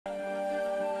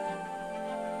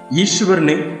ईश्वर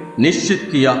ने निश्चित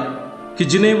किया कि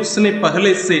जिन्हें उसने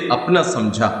पहले से अपना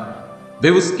समझा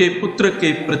वे उसके पुत्र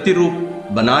के प्रतिरूप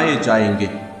बनाए जाएंगे,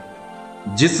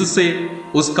 जिससे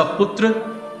उसका पुत्र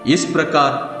इस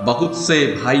प्रकार बहुत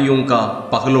से भाइयों का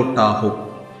पहलौठा हो।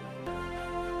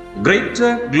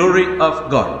 Greater glory of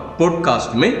God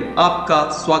podcast में आपका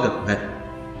स्वागत है।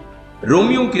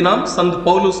 रोमियो के नाम संत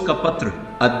पौलुस का पत्र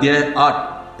अध्याय 8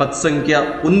 पद संख्या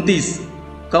 29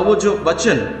 का वो जो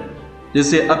वचन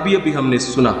जिसे अभी हमने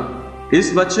सुना,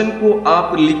 इस वचन को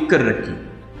आप लिख कर रखिए,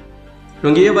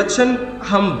 क्योंकि ये वचन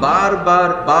हम बार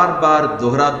बार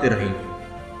दोहराते रहेंगे,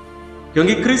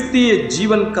 क्योंकि क्रिस्तीय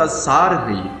जीवन का सार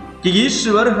है कि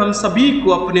ईश्वर हम सभी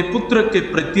को अपने पुत्र के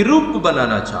प्रतिरूप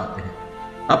बनाना चाहते हैं,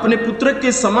 अपने पुत्र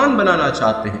के समान बनाना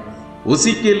चाहते हैं।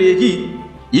 उसी के लिए ही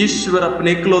ईश्वर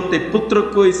अपने इकलौते पुत्र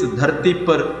को इस धरती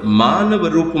पर मानव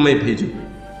रूप में भेजे।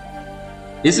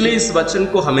 इसलिए इस वचन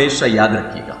को हमेशा याद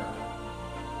रखिएगा।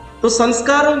 तो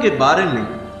संस्कारों के बारे में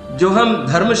जो हम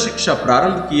धर्म शिक्षा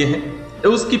प्रारंभ किए हैं,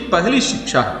 तो उसकी पहली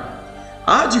शिक्षा है।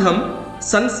 आज हम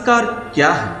संस्कार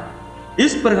क्या है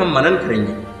इस पर हम मनन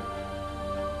करेंगे।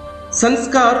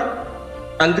 संस्कार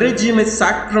अंग्रेजी में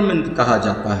सैक्रमेंट कहा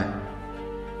जाता है।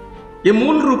 यह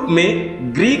मूल रूप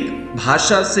में ग्रीक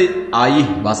भाषा से आई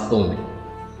है। वास्तव में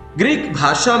ग्रीक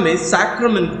भाषा में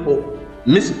सैक्रमेंट को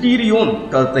मिस्टीरियोन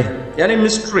कहते हैं, यानी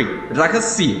मिस्ट्री,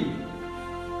 रहस्य।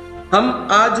 हम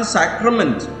आज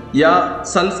सैक्रमेंट या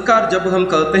संस्कार जब हम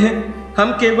कहते हैं,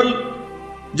 हम केवल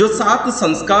जो 7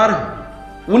 संस्कार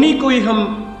हैं उन्हीं को ही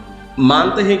हम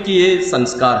मानते हैं कि ये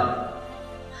संस्कार है।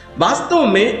 वास्तव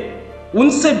में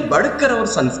उनसे बढ़कर और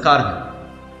संस्कार है।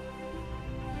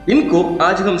 इनको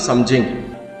आज हम समझेंगे।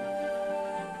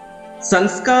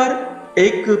 संस्कार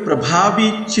एक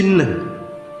प्रभावी चिन्ह है।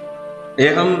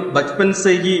 ये हम बचपन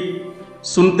से ही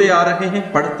सुनते आ रहे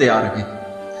हैं, पढ़ते आ रहे हैं।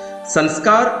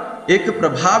 संस्कार एक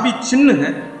प्रभावी चिन्ह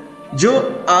है जो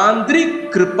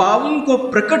आंतरिक कृपाओं को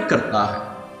प्रकट करता है।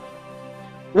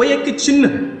 वो एक चिन्ह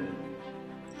है।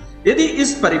 यदि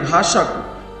इस परिभाषा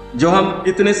को जो हम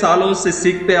इतने सालों से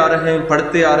सीखते आ रहे हैं,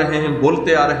 पढ़ते आ रहे हैं,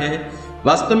 बोलते आ रहे हैं,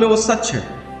 वास्तव में वो सच है,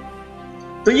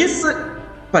 तो इस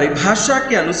परिभाषा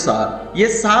के अनुसार ये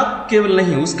 7 केवल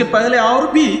नहीं, उसके पहले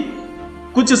और भी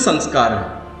कुछ संस्कार हैं।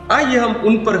 आइए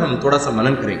उन पर हम थोड़ा सा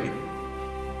मनन करेंगे।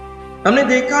 हमने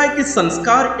देखा है कि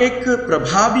संस्कार एक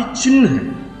प्रभावी चिन्ह है,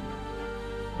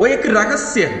 वो एक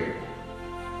रहस्य है।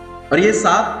 और ये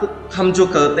 7 हम जो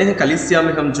कहते हैं, कलीसिया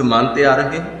में हम जो मानते आ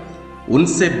रहे हैं,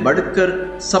 उनसे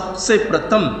बढ़कर सबसे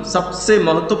प्रथम, सबसे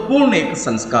महत्वपूर्ण एक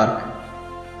संस्कार है।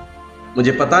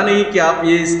 मुझे पता नहीं कि आप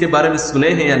ये इसके बारे में सुने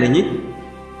हैं या नहीं।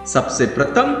 सबसे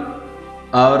प्रथम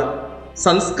और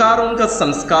संस्कारों का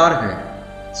संस्कार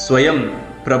है स्वयं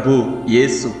प्रभु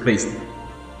यीशु क्रिस्त।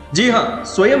 जी हाँ,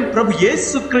 स्वयं प्रभु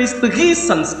यीशु क्रिस्त ही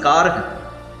संस्कार है।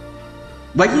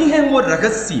 वही है वो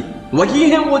रहस्य, वही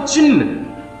है वो चिन्ह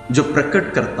जो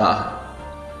प्रकट करता है।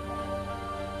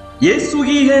 यीशु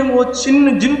ही है वो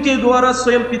चिन्ह जिनके द्वारा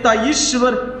स्वयं पिता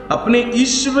ईश्वर अपने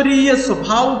ईश्वरीय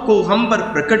स्वभाव को हम पर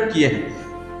प्रकट किए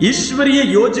हैं, ईश्वरीय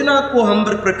योजना को हम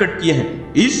पर प्रकट किए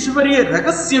हैं, ईश्वरीय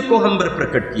रहस्य को हम पर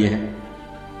प्रकट किए हैं।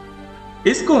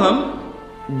 इसको हम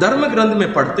धर्म ग्रंथ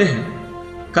में पढ़ते हैं।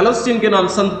 कलोसियन के नाम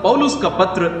संत पौलुस का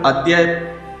पत्र अध्याय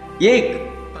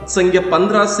 1 संख्या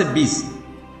 15 से 20।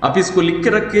 आप इसको लिख के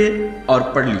रखे और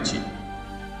पढ़ लीजिए।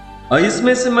 और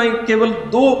इसमें से मैं केवल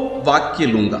 2 वाक्य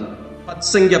लूंगा। पद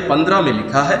संख्या 15 में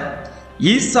लिखा है,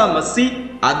 ईसा मसीह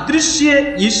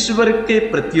अदृश्य ईश्वर के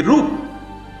प्रतिरूप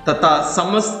तथा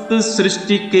समस्त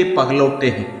सृष्टि के पहलौठे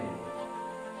हैं।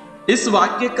 इस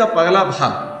वाक्य का पहला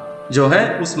भाग जो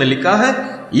है उसमें लिखा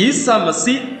है, ईसा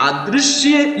मसीह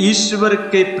अदृश्य ईश्वर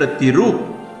के प्रतिरूप।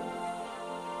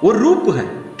 वो रूप है,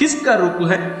 किसका रूप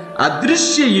है?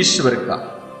 अदृश्य ईश्वर का।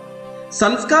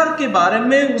 संस्कार के बारे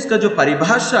में उसका जो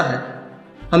परिभाषा है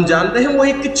हम जानते हैं, वो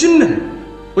एक चिन्ह है,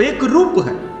 वो एक रूप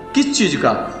है। किस चीज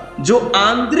का? जो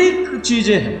आंतरिक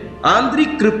चीजें हैं,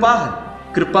 आंतरिक कृपा है।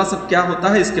 कृपा सब क्या होता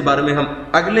है इसके बारे में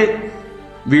हम अगले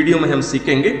वीडियो में हम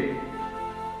सीखेंगे।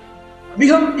 अभी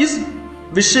हम इस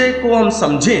विषय को हम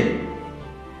समझें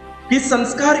कि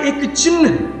संस्कार एक चिन्ह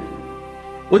है,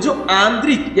 वो जो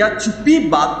आंतरिक या छुपी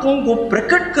बातों को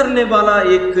प्रकट करने वाला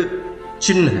एक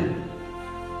चिन्ह है।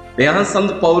 यहां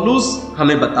संत पौलुस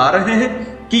हमें बता रहे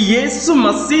हैं कि यीशु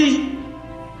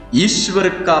मसीह ईश्वर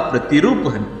का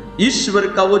प्रतिरूप है, ईश्वर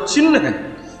का वो चिन्ह है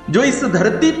जो इस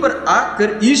धरती पर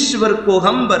आकर ईश्वर को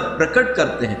हम पर प्रकट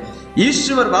करते हैं।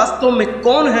 ईश्वर वास्तव में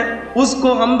कौन है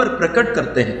उसको हम पर प्रकट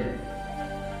करते हैं।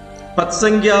 पद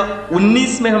संख्या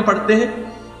 19 में हम पढ़ते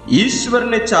हैं, ईश्वर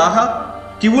ने चाहा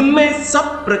कि उनमें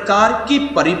सब प्रकार की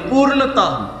परिपूर्णता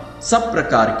हो, सब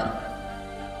प्रकार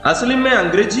की। असली में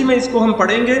अंग्रेजी में इसको हम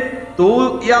पढ़ेंगे तो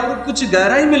या वो कुछ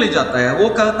गहराई में ले जाता है। वो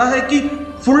कहता है कि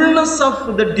fullness of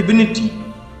the divinity,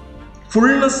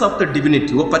 fullness of the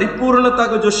divinity, वो परिपूर्णता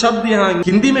का जो शब्द यहाँ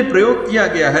हिंदी में प्रयोग किया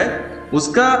गया है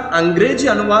उसका अंग्रेजी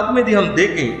अनुवाद में यदि हम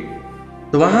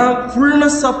देखें तो वहां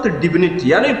फुलनेस ऑफ द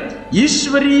डिविनिटी यानी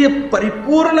ईश्वरीय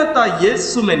परिपूर्णता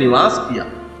यीशु में निवास किया।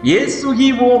 यीशु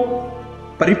ही वो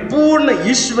परिपूर्ण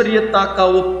ईश्वरीयता का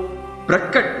वो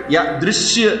प्रकट या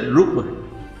दृश्य रूप है।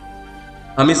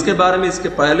 हम इसके बारे में इसके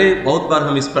पहले बहुत बार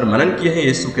हम इस पर मनन किए हैं,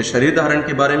 यीशु के शरीर धारण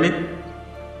के बारे में।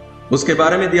 उसके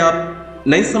बारे में यदि आप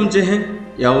नहीं समझे हैं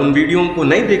या उन वीडियो को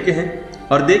नहीं देखे हैं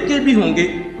और देखे भी होंगे,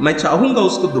 मैं चाहूंगा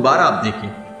उसको दोबारा आप देखें,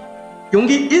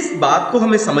 क्योंकि इस बात को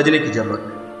हमें समझने की जरूरत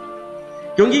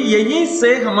है, क्योंकि यहीं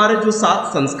से हमारे जो 7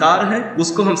 संस्कार हैं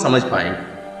उसको हम समझ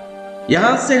पाएंगे।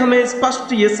 यहां से हमें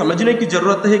स्पष्ट ये समझने की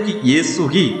जरूरत है कि यीशु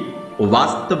ही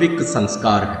वास्तविक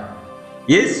संस्कार है,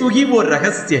 यीशु ही वो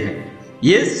रहस्य है,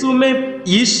 यीशु में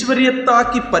ईश्वरीयता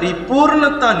की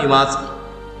परिपूर्णता निवास की।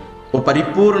 वो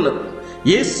परिपूर्ण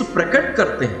यीशु प्रकट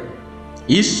करते हैं,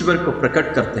 ईश्वर को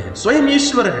प्रकट करते हैं, स्वयं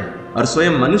ईश्वर है और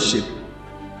स्वयं मनुष्य,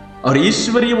 और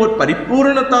ईश्वरीय वो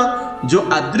परिपूर्णता जो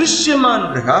अदृश्यमान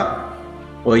रहा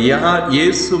वो यहां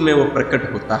यीशु में वो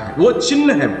प्रकट होता है, वो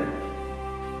चिन्ह है।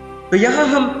 तो यहां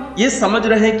हम ये समझ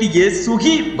रहे हैं कि यीशु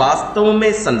ही वास्तव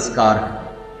में संस्कार है।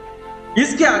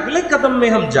 इसके अगले कदम में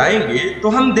हम जाएंगे तो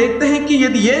हम देखते हैं कि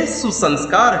यदि यीशु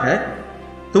संस्कार है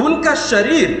तो उनका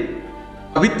शरीर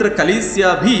पवित्र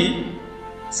कलीसिया भी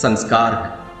संस्कार है,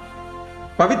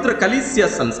 पवित्र कलीसिया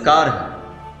संस्कार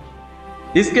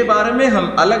है। इसके बारे में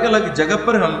हम अलग अलग जगह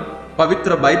पर हम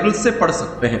पवित्र बाइबल से पढ़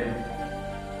सकते हैं।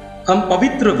 हम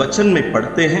पवित्र वचन में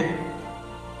पढ़ते हैं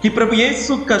कि प्रभु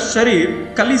यीशु का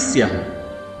शरीर कलीसिया है,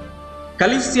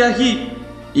 कलीसिया ही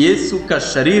यीशु का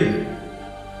शरीर है।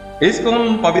 इसको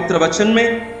हम पवित्र वचन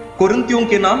में कुरिन्थियों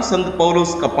के नाम संत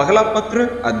पौलुस का पहला पत्र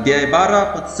अध्याय 12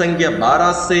 पद संख्या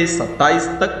 12 से 27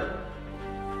 तक,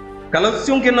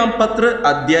 कलस्सियों के नाम पत्र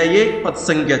अध्याय 1 पद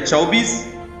संख्या 24,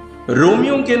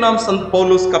 रोमियों के नाम संत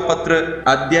पौलुस का पत्र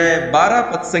अध्याय 12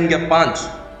 पद संख्या 5,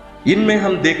 इनमें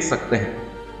हम देख सकते हैं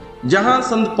जहां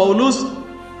संत पौलुस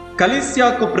कलीसिया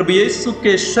को प्रभु यीशु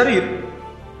के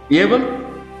शरीर एवं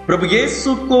प्रभु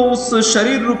यीशु को उस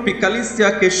शरीर रूपी कलीसिया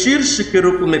के शीर्ष के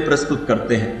रूप में प्रस्तुत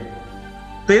करते हैं।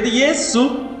 तो यदि यीशु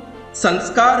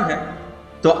संस्कार है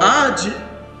तो आज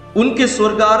उनके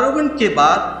स्वर्गारोहण के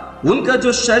बाद उनका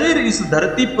जो शरीर इस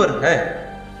धरती पर है,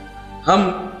 हम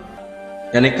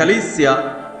यानी कलीसिया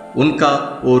उनका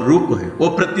वो रूप है, वो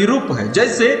प्रतिरूप है।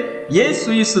 जैसे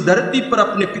यीशु इस धरती पर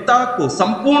अपने पिता को,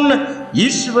 संपूर्ण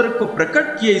ईश्वर को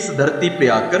प्रकट किए इस धरती पे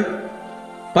आकर,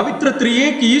 पवित्र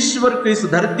त्रिएक ईश्वर को इस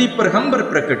धरती पर हम पर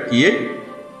प्रकट किए,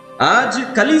 आज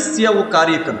कलीसिया वो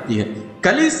कार्य करती है।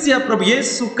 कलीसिया प्रभु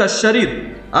यीशु का शरीर,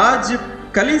 आज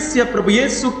कलीसिया प्रभु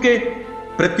यीशु के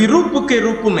प्रतिरूप के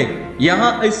रूप में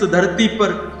यहां इस धरती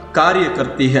पर कार्य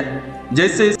करती है।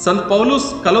 जैसे संत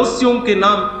पौलुस कलोसियों के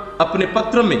नाम अपने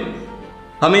पत्र में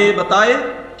हमें ये बताए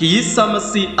कि यीशु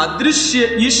मसीह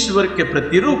अदृश्य ईश्वर के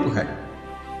प्रतिरूप है,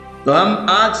 तो हम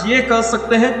आज ये कह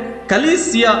सकते हैं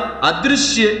कलीसिया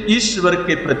अदृश्य ईश्वर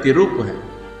के प्रतिरूप है।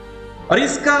 और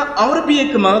इसका और भी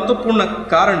एक महत्वपूर्ण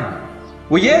कारण है,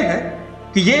 वो ये है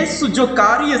कि यीशु जो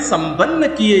कार्य संपन्न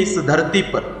किए इस धरती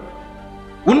पर,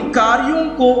 उन कार्यों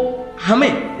को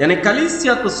हमें यानी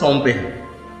कलीसिया को सौंपे हैं।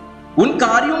 उन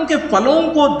कार्यों के फलों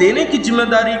को देने की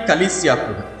जिम्मेदारी कलीसिया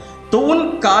को है। तो उन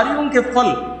कार्यों के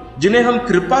फल जिन्हें हम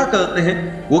कृपा कहते हैं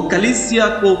वो कलीसिया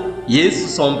को यीशु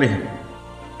सौंपे हैं।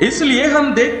 इसलिए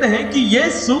हम देखते हैं कि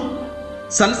यीशु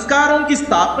संस्कारों की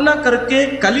स्थापना करके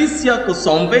कलीसिया को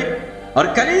सौंपे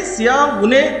और कलीसिया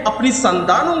उन्हें अपनी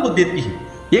संतानों को देती है।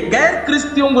 ये गैर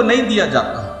क्रिस्तियों को नहीं दिया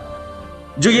जाता है,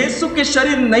 जो यीशु के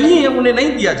शरीर नहीं है उन्हें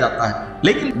नहीं दिया जाता है।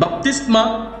 लेकिन बपतिस्मा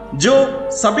जो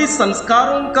सभी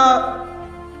संस्कारों का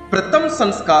प्रथम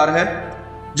संस्कार है,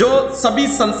 जो सभी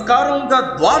संस्कारों का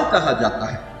द्वार कहा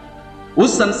जाता है,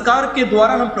 उस संस्कार के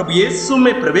द्वारा हम प्रभु यीशु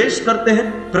में प्रवेश करते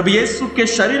हैं, प्रभु यीशु के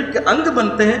शरीर के अंग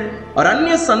बनते हैं और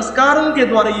अन्य संस्कारों के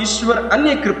द्वारा ईश्वर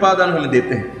अन्य कृपादान हमें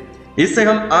देते हैं। इसे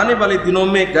हम आने वाले दिनों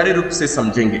में गहरे रूप से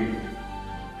समझेंगे।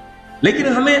 लेकिन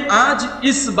हमें आज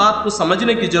इस बात को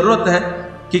समझने की जरूरत है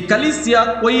कि कलीसिया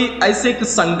कोई ऐसे एक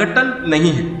संगठन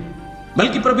नहीं है,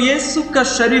 बल्कि प्रभु यीशु का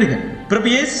शरीर है, प्रभु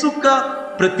यीशु का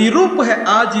प्रतिरूप है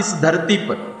आज इस धरती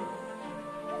पर।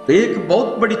 तो एक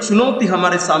बहुत बड़ी चुनौती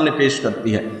हमारे सामने पेश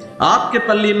करती है, आपके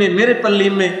पल्ली में, मेरे पल्ली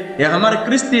में, या हमारे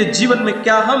क्रिस्तीय जीवन में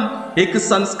क्या हम एक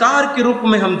संस्कार के रूप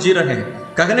में हम जी रहे हैं?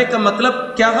 कहने का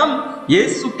मतलब क्या हम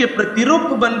यीशु के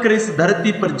प्रतिरूप बनकर इस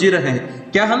धरती पर जी रहे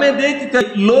हैं? क्या हमें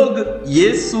देखकर लोग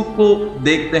यीशु को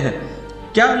देखते हैं?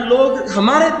 क्या लोग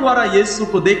हमारे द्वारा यीशु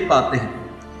को देख पाते हैं?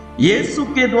 यीशु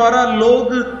के द्वारा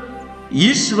लोग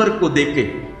ईश्वर को देखे,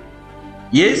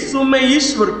 यीशु में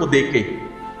ईश्वर को देखे,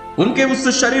 उनके उस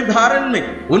शरीर धारण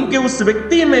में, उनके उस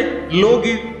व्यक्ति में लोग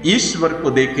ईश्वर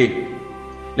को देखे।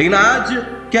 लेकिन आज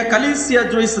क्या कलीसिया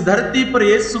जो इस धरती पर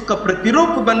यीशु का प्रतिरूप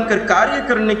बनकर कार्य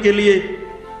करने के लिए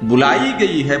बुलाई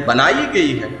गई है, बनाई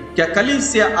गई है, क्या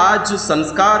कलीसिया आज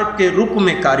संस्कार के रूप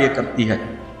में कार्य करती है?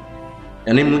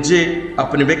 यानी मुझे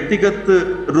अपने व्यक्तिगत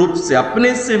रूप से,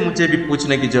 अपने से मुझे भी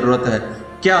पूछने की जरूरत है,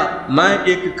 क्या मैं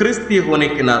एक क्रिस्ती होने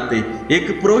के नाते, एक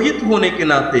पुरोहित होने के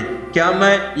नाते, क्या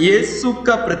मैं यीशु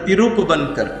का प्रतिरूप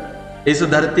बनकर इस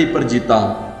धरती पर जीता हूं?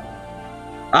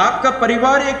 आपका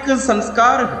परिवार एक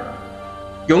संस्कार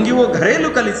है, क्योंकि वो घरेलू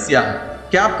कलीसिया है।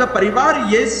 क्या आपका परिवार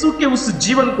यीशु के उस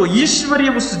जीवन को, ईश्वरीय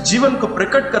उस जीवन को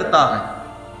प्रकट करता है?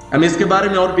 हम इसके बारे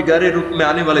में और भी गहरे रूप में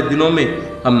आने वाले दिनों में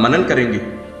हम मनन करेंगे।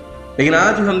 लेकिन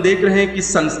आज हम देख रहे हैं कि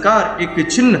संस्कार एक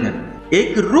चिन्ह है,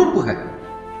 एक रूप है,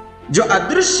 जो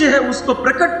अदृश्य है उसको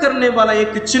प्रकट करने वाला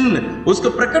एक चिन्ह, उसको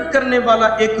प्रकट करने वाला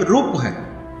एक रूप है।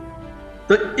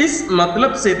 तो इस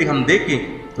मतलब से यदि हम देखें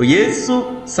तो यीशु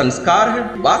संस्कार है,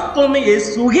 वास्तव में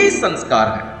यीशु ही संस्कार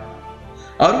है।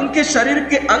 और उनके शरीर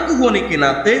के अंग होने के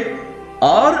नाते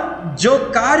और जो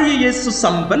कार्य यीशु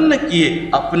संपन्न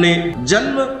किए, अपने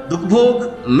जन्म, दुखभोग,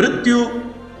 मृत्यु,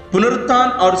 पुनरुत्थान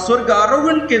और स्वर्ग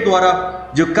आरोहण के द्वारा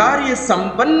जो कार्य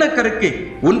संपन्न करके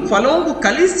उन फलों को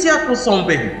कलीसिया को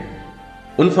सौंपे हैं,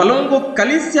 उन फलों को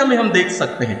कलीसिया में हम देख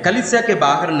सकते हैं, कलीसिया के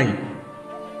बाहर नहीं।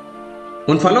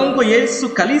 उन फलों को यीशु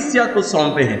कलीसिया को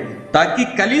सौंपे हैं ताकि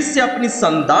कलीसिया अपनी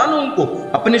संतानों को,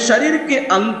 अपने शरीर के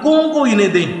अंगों को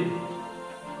इन्हें दें।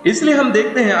 इसलिए हम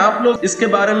देखते हैं, आप लोग इसके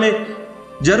बारे में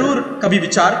जरूर कभी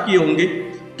विचार किए होंगे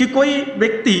कि कोई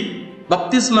व्यक्ति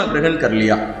बपतिस्मा ग्रहण कर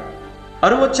लिया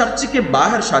और वो चर्च के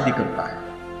बाहर शादी करता है,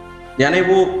 यानी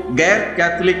वो गैर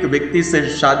कैथोलिक व्यक्ति से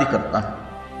शादी करता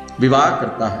है, विवाह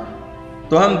करता है,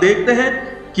 तो हम देखते हैं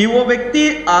कि वो व्यक्ति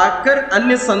आकर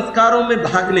अन्य संस्कारों में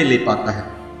भाग नहीं ले पाता है।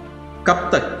 कब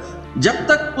तक? जब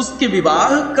तक उसके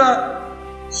विवाह का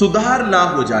सुधार ना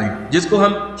हो जाए, जिसको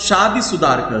हम शादी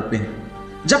सुधार कहते हैं।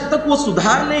 जब तक वो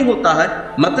सुधार नहीं होता है,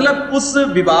 मतलब उस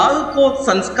विवाह को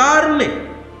संस्कार में,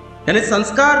 यानी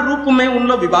संस्कार रूप में उन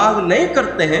लोग विवाह नहीं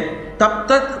करते हैं, तब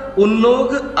तक उन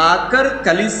लोग आकर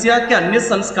कलीसिया के अन्य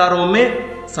संस्कारों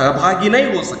में सहभागी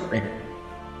नहीं हो सकते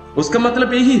हैं। उसका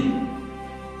मतलब यही,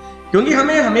 क्योंकि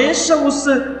हमें हमेशा उस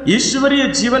ईश्वरीय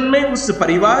जीवन में, उस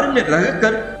परिवार में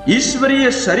रहकर,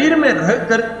 ईश्वरीय शरीर में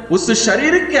रहकर, उस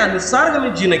शरीर के अनुसार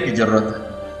हमें जीने की जरूरत है।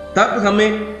 तब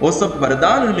हमें वो सब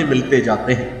वरदान हमें मिलते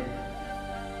जाते हैं।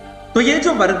 तो ये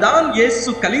जो वरदान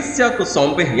यीशु कलीसिया को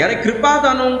सौंपे हैं, यानी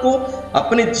कृपादानों को,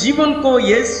 अपने जीवन को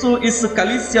यीशु इस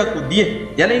कलीसिया को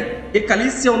दिए, यानी ये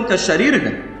कलीसिया उनका शरीर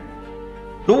है।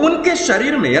 तो उनके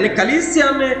शरीर में, यानी कलीसिया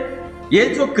में ये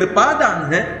जो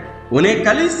कृपादान है, उन्हें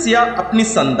कलीसिया अपनी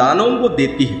संतानों को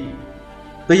देती है।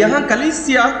 तो यहां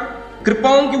कलीसिया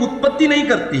कृपाओं की उत्पत्ति नहीं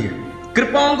करती है,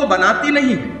 कृपाओं को बनाती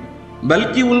नहीं है,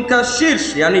 बल्कि उनका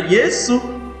शीर्ष यानी यीशु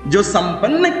जो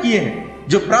संपन्न किए हैं,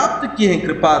 जो प्राप्त किए हैं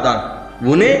कृपादान,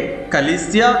 उन्हें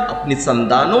कलीसिया अपनी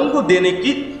संतानों को देने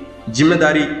की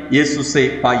जिम्मेदारी यीशु से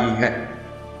पाई है।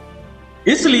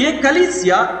 इसलिए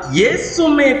कलीसिया यीशु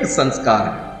में एक संस्कार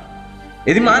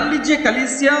है। यदि मान लीजिए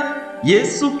कलीसिया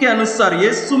यीशु के अनुसार,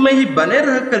 यीशु में ही बने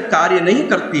रहकर कार्य नहीं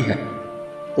करती है,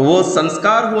 तो वो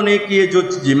संस्कार होने की ये जो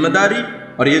जिम्मेदारी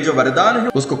और ये जो वरदान है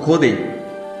उसको खो देगी।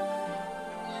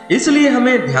 इसलिए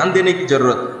हमें ध्यान देने की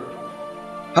जरूरत है।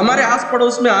 हमारे आस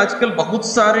पड़ोस में आजकल बहुत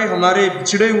सारे हमारे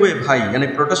बिछड़े हुए भाई, यानी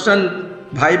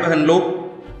प्रोटेस्टेंट भाई बहन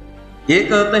लोग ये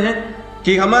कहते हैं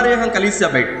कि हमारे यहाँ कलीसिया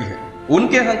बैठती है,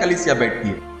 उनके यहाँ कलीसिया बैठती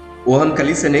है। वो हम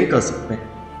कलीसिया नहीं कह सकते,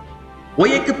 वो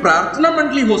एक प्रार्थना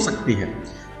मंडली हो सकती है।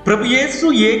 प्रभु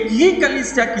यीशु एक ही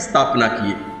कलीसिया की स्थापना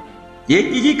किए,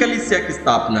 एक ही कलीसिया की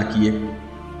स्थापना किए।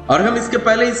 और हम इसके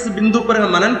पहले इस बिंदु पर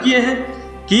हम मनन किए हैं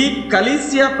कि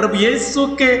कलीसिया प्रभु यीशु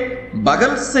के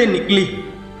बगल से निकली,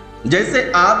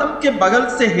 जैसे आदम के बगल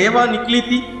से हेवा निकली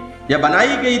थी या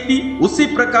बनाई गई थी, उसी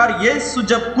प्रकार यीशु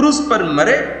जब क्रूस पर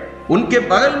मरे, उनके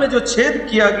बगल में जो छेद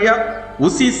किया गया,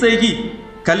 उसी से ही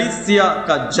कलीसिया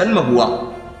का जन्म हुआ।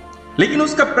 लेकिन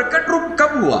उसका प्रकट रूप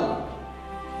कब हुआ?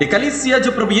 ये कलीसिया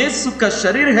जो प्रभु यीशु का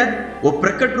शरीर है, वो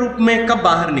प्रकट रूप में कब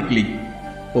बाहर निकली?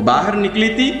 वो बाहर निकली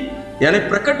थी, यानी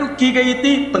प्रकट की गई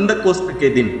थी पंदकोस्त के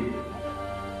दिन।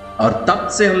 और तब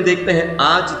से हम देखते हैं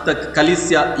आज तक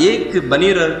कलीसिया एक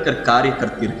बनी रहकर कार्य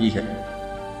करती रही है।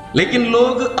 लेकिन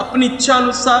लोग अपनी इच्छा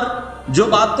अनुसार जो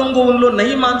बातों को उन लोग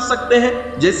नहीं मान सकते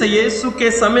हैं, जैसे यीशु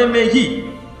के समय में ही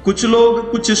कुछ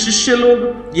लोग, कुछ शिष्य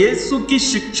लोग यीशु की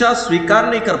शिक्षा स्वीकार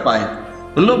नहीं कर पाए।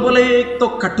 उन लोग बोले एक तो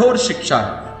कठोर शिक्षा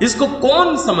है, इसको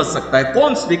कौन समझ सकता है,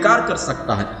 कौन स्वीकार कर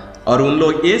सकता है, और उन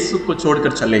लोग यीशु को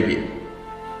छोड़कर चले गए।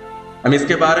 हम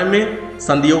इसके बारे में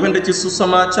संत यूहन्ना रचित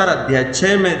सुसमाचार अध्याय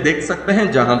 6 में देख सकते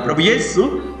हैं, जहां प्रभु यीशु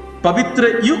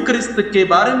पवित्र यूकरिस्त के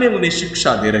बारे में उन्हें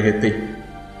शिक्षा दे रहे थे।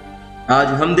 आज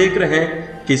हम देख रहे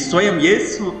हैं कि स्वयं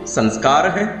यीशु संस्कार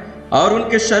है और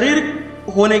उनके शरीर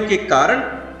होने के कारण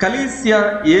कलीसिया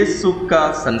यीशु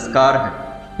का संस्कार है,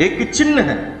 एक चिन्ह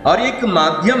है और एक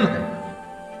माध्यम है।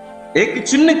 एक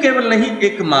चिन्ह केवल नहीं,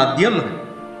 एक माध्यम है।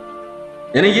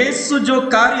 यानी यीशु जो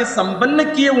कार्य संपन्न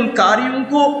किए, उन कार्यों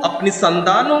को, अपनी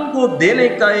संतानों को देने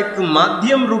का एक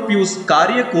माध्यम रूपी उस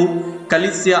कार्य को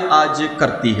कलीसिया आज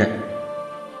करती है।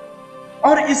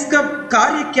 और इसका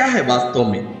कार्य क्या है वास्तव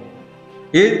में?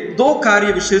 ये दो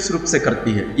कार्य विशेष रूप से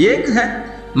करती है। एक है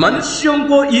मनुष्यों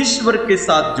को ईश्वर के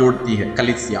साथ जोड़ती है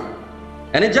कलीसिया,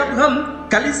 यानी जब हम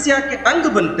कलीसिया के अंग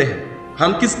बनते हैं,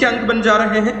 हम किसके अंग बन जा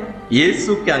रहे हैं?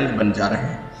 यीशु के अंग बन जा रहे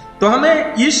हैं। तो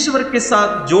हमें ईश्वर के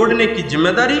साथ जोड़ने की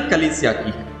जिम्मेदारी कलीसिया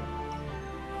की है।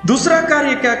 दूसरा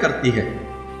कार्य क्या करती है?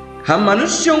 हम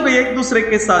मनुष्यों को एक दूसरे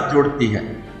के साथ जोड़ती है।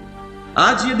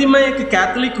 आज यदि मैं एक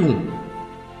कैथोलिक हूं,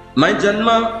 मैं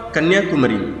जन्मा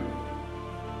कन्याकुमारी में,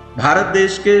 भारत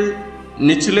देश के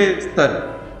निचले स्तर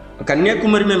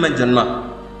कन्याकुमारी में मैं जन्मा,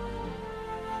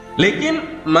 लेकिन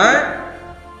मैं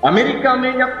अमेरिका में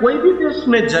या कोई भी देश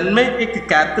में जन्मे एक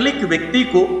कैथोलिक व्यक्ति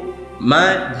को मैं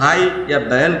भाई या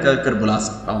बहन कहकर बुला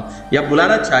सकता हूं, या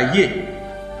बुलाना चाहिए,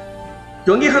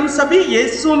 क्योंकि हम सभी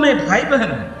यीशु में भाई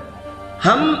बहन हैं।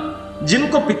 हम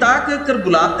जिनको पिता कहकर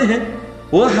बुलाते हैं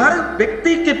वो हर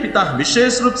व्यक्ति के पिता हैं,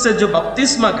 विशेष रूप से जो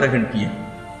बपतिस्मा ग्रहण किए,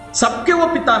 सबके वो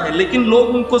पिता हैं, लेकिन लोग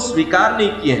उनको स्वीकार नहीं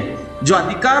किए हैं। जो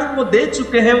अधिकार वो दे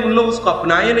चुके हैं उन लोग उसको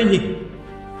अपनाए नहीं।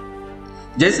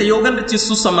 जैसे यूहन्ना रचित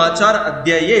सुसमाचार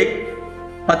अध्याय 1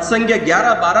 पद संख्या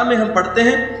 11-12 में हम पढ़ते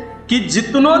हैं कि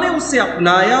जितनों ने उसे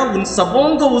अपनाया उन सबों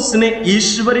को उसने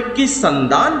ईश्वर की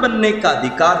संतान बनने का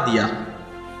अधिकार दिया।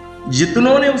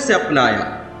 जितनों ने उसे अपनाया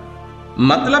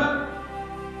मतलब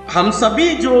हम सभी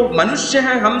जो मनुष्य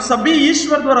हैं, हम सभी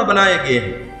ईश्वर द्वारा बनाए गए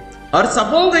हैं और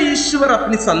सबों को ईश्वर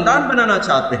अपनी संतान बनाना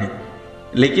चाहते हैं,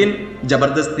 लेकिन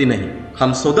जबरदस्ती नहीं।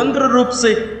 हम स्वतंत्र रूप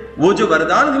से वो जो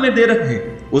वरदान हमें दे रहे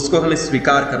हैं उसको हमें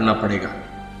स्वीकार करना पड़ेगा,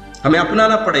 हमें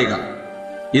अपनाना पड़ेगा।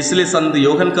 इसलिए संत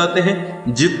यूहन्ना कहते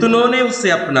हैं जितनों ने उसे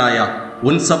अपनाया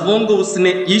उन सबों को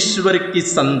उसने ईश्वर की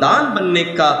संतान बनने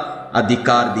का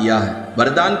अधिकार दिया है।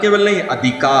 वरदान केवल नहीं,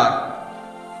 अधिकार।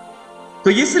 तो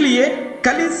इसलिए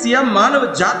कलीसिया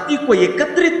मानव जाति को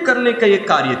एकत्रित करने का यह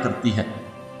कार्य करती है।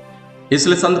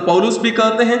 इसलिए संत पौलुस भी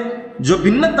कहते हैं जो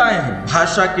भिन्नताएं हैं,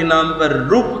 भाषा के नाम पर,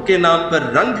 रूप के नाम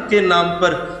पर, रंग के नाम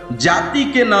पर, जाति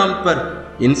के नाम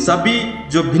पर, इन सभी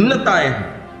जो भिन्नताएं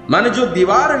हैं, माने जो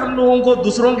दीवार हम लोगों को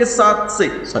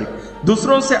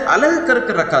दूसरों से अलग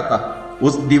करके रखा था,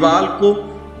 उस दीवार को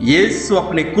यीशु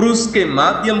अपने क्रूस के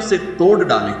माध्यम से तोड़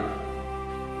डाले।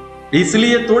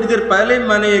 इसलिए थोड़ी देर पहले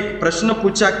मैंने एक प्रश्न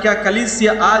पूछा, क्या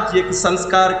कलीसिया आज एक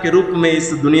संस्कार के रूप में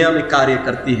इस दुनिया में कार्य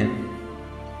करती है,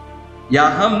 या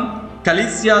हम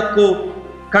कलीसिया को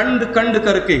खंड खंड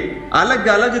करके, अलग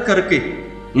अलग करके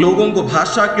लोगों को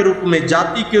भाषा के रूप में,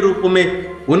 जाति के रूप में,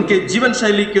 उनके जीवन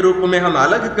शैली के रूप में हम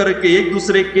अलग करके एक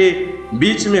दूसरे के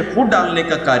बीच में फूट डालने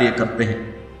का कार्य करते हैं।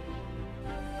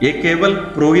 ये केवल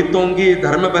पुरोहितों की,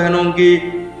 धर्म बहनों की,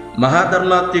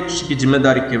 महाधर्माध्यक्ष की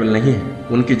जिम्मेदारी केवल नहीं है,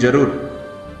 उनकी जरूर,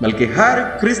 बल्कि हर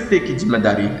क्रिस्ती की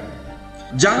जिम्मेदारी है।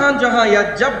 जहां जहां या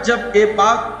जब जब ये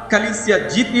बात कलीसिया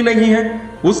जीती नहीं है,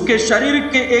 उसके शरीर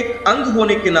के एक अंग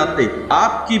होने के नाते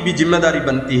आपकी भी जिम्मेदारी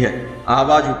बनती है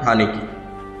आवाज उठाने की।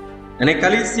 यानी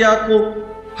कलीसिया को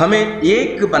हमें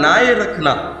एक बनाए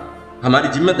रखना हमारी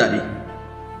जिम्मेदारी है।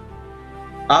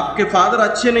 आपके फादर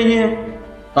अच्छे नहीं हैं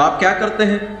तो आप क्या करते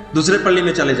हैं? दूसरे पल्ली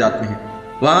में चले जाते हैं।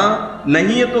 वहां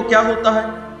नहीं है तो क्या होता है?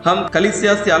 हम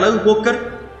कलीसिया से अलग होकर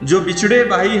जो बिछड़े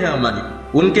भाई हैं हमारी,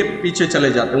 उनके पीछे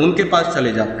चले जाते हैं, उनके पास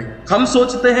चले जाते हैं। हम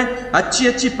सोचते हैं अच्छी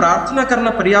अच्छी प्रार्थना करना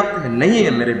पर्याप्त है। नहीं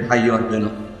है मेरे भाइयों और बहनों,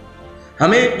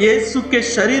 हमें यीशु के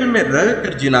शरीर में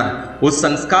रहकर जीना है, उस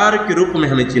संस्कार के रूप में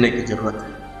हमें जीने की जरूरत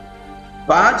है।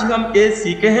 तो आज हम ये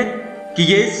सीखे हैं कि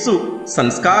यीशु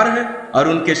संस्कार है और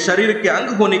उनके शरीर के अंग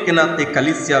होने के नाते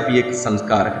कलीसिया भी एक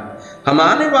संस्कार है। हम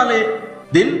आने वाले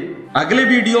दिन अगले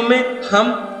वीडियो में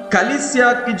हम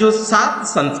कलीसिया की जो 7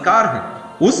 संस्कार हैं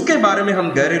उसके बारे में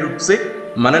हम गहरे रूप से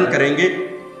मनन करेंगे।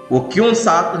 वो क्यों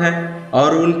 7 हैं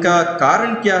और उनका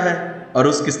कारण क्या है और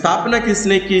उसकी स्थापना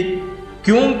किसने की,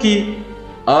 क्यों की,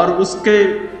 और उसके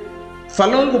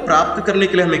फलों को प्राप्त करने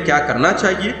के लिए हमें क्या करना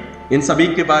चाहिए, इन सभी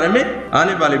के बारे में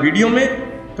आने वाले वीडियो में,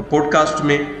 तो पॉडकास्ट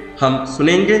में हम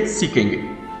सुनेंगे, सीखेंगे।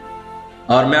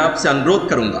 और मैं आपसे अनुरोध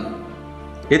करूंगा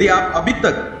यदि आप अभी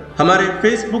तक हमारे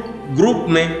फेसबुक ग्रुप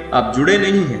में आप जुड़े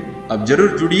नहीं हैं, आप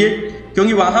जरूर जुड़िए,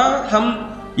 क्योंकि वहां हम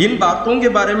इन बातों के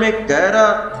बारे में गहरा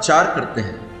विचार करते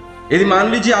हैं। यदि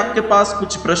मान लीजिए आपके पास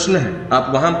कुछ प्रश्न है, आप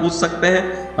वहां पूछ सकते हैं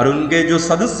और उनके जो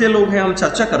सदस्य लोग हैं हम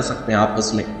चर्चा कर सकते हैं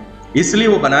आपस में। इसलिए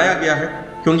वो बनाया गया है,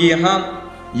 क्योंकि यहाँ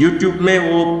YouTube में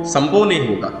वो संभव नहीं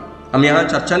होगा, हम यहाँ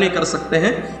चर्चा नहीं कर सकते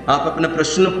हैं। आप अपने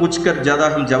प्रश्न पूछकर ज़्यादा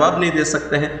हम जवाब नहीं दे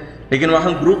सकते हैं, लेकिन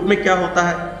वहाँ ग्रुप में क्या होता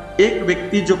है, एक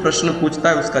व्यक्ति जो प्रश्न पूछता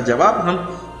है उसका जवाब हम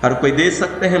हर कोई दे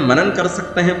सकते हैं, मनन कर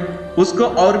सकते हैं, उसको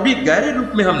और भी गहरे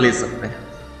रूप में हम ले सकते हैं।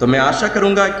 तो मैं आशा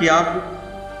करूँगा कि आप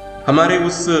हमारे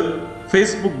उस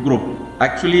फेसबुक ग्रुप,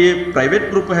 एक्चुअली ये प्राइवेट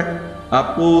ग्रुप है,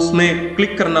 आपको उसमें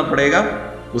क्लिक करना पड़ेगा,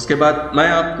 उसके बाद मैं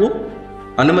आपको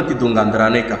अनुमति दूंगा अंदर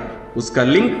आने का। उसका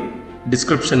लिंक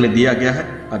डिस्क्रिप्शन में दिया गया है,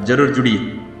 आप जरूर जुड़िए।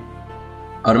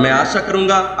 और मैं आशा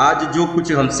करूंगा आज जो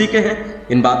कुछ हम सीखे हैं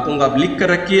इन बातों को आप लिख कर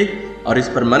रखिए और इस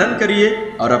पर मनन करिए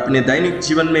और अपने दैनिक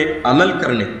जीवन में अमल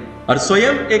करने और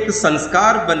स्वयं एक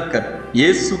संस्कार बनकर,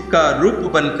 यीशु का रूप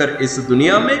बनकर इस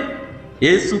दुनिया में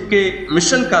यीशु के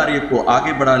मिशन कार्य को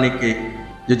आगे बढ़ाने के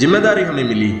जो जिम्मेदारी हमें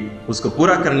मिली उसको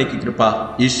पूरा करने की कृपा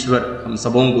ईश्वर हम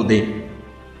सबों को दे।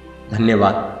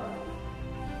 धन्यवाद।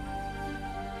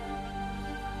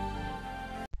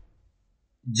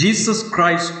 Jesus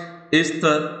Christ is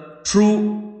the true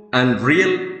and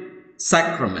real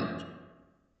sacrament.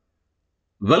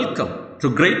 Welcome to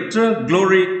Greater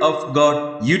Glory of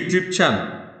God YouTube channel.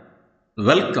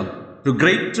 Welcome to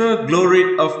Greater Glory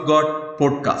of God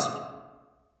podcast.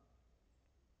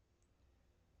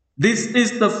 This is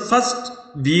the first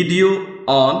video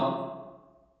on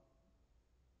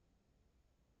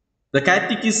the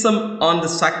Catechism on the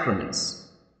Sacraments.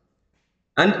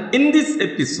 And in this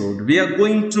episode, we are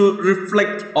going to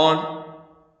reflect on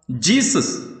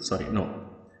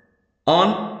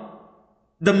on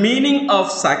the meaning of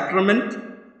sacrament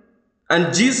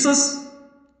and Jesus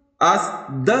as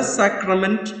the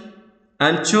sacrament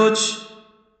and church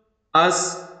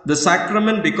as the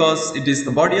sacrament because it is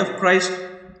the body of Christ,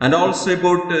 and also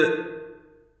about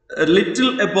a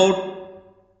little about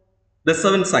the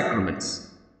 7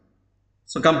 sacraments.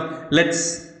 So come,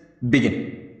 let's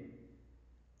begin.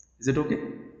 Is it okay?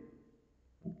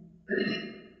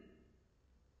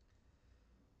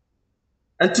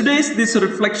 And today's this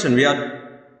reflection we are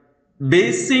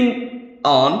basing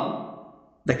on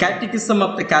the Catechism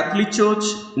of the Catholic Church,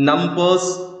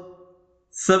 numbers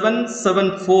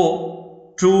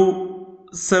 774 to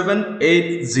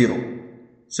 780.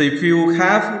 So if you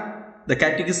have the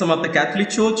Catechism of the Catholic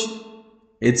Church,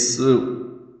 it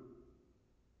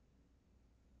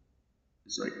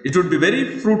would be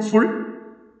very fruitful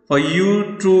for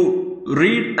you to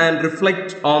read and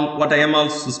reflect on what I am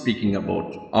also speaking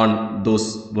about on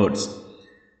those words.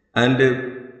 I'll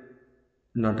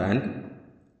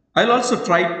also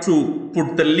try to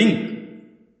put the link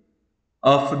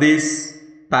of these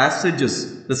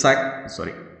passages, the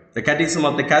Catechism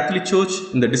of the Catholic Church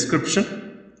in the description.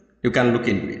 You can look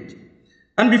into it.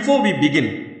 And before we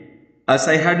begin, as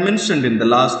I had mentioned in the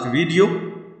last video,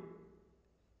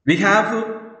 we have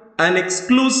an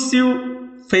exclusive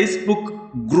Facebook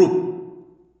group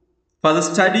for the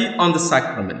study on the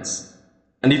sacraments.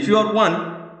 And if you are one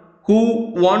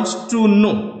who wants to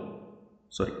know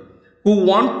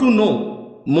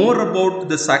more about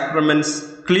the sacraments,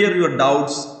 clear your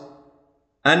doubts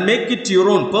and make it your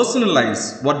own,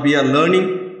 personalize what we are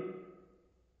learning,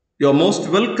 you are most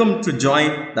welcome to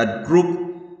join that group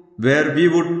where we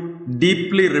would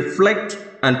deeply reflect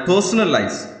and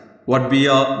personalize what we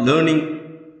are learning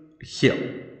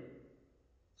here.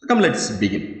 So come, let's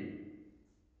begin.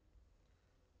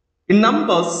 In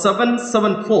Numbers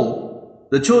 774,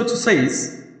 the church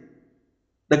says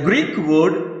the Greek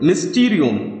word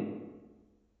mysterion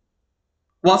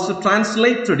was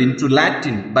translated into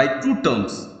Latin by 2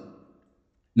 terms,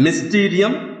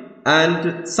 mysterium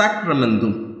and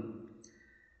sacramentum.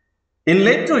 In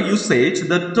later usage,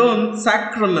 the term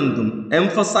sacramentum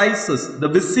emphasizes the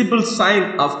visible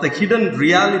sign of the hidden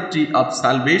reality of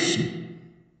salvation,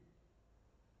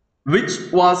 which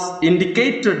was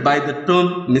indicated by the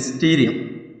term mysterium.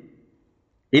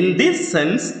 In this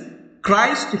sense,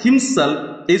 Christ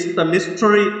himself is the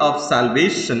mystery of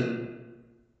salvation,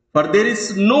 for there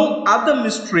is no other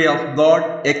mystery of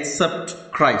God except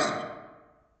Christ.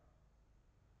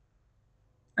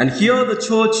 And here the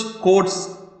church quotes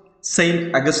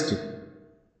Saint Augustine,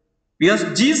 because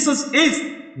Jesus is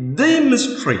the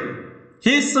mystery.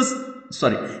 He is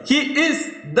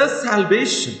the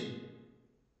salvation.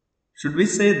 Should we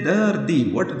say the or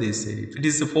the? What do they say? If it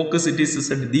is a focus, it is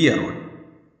said the or what?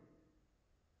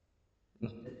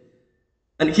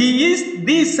 And he is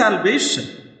the salvation.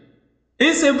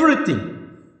 is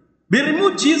everything. We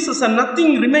remove Jesus and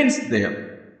nothing remains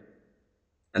there.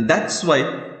 And that's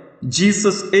why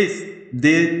Jesus is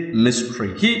the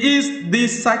mystery. He is the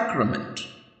sacrament.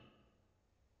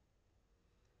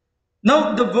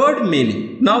 Now the word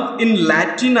meaning. Now in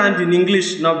Latin and in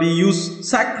English, now we use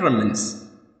sacraments.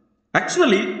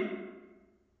 Actually,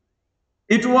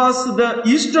 it was the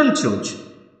Eastern Church,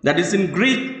 that is in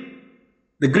Greek.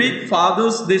 The Greek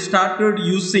fathers, they started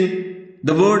using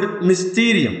the word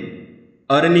mysterium,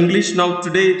 or in English now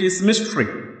today it is mystery.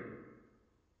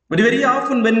 But very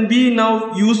often when we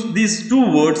now use these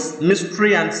two words,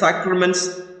 mystery and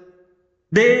sacraments,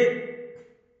 they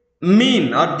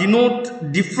mean or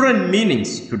denote different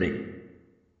meanings today.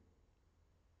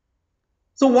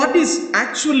 So what is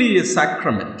actually a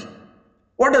sacrament?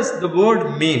 What does the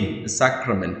word mean, a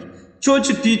sacrament? Church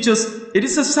teaches it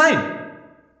is a sign.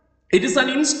 It is an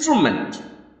instrument.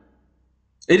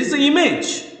 It is an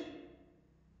image.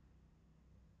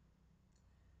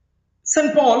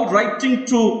 St. Paul, writing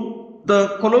to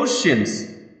the Colossians,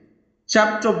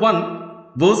 chapter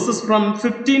 1, verses from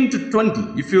 15 to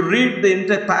 20. If you read the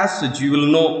entire passage, you will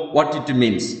know what it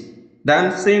means. I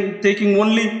am saying, taking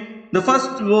only the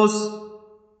first verse.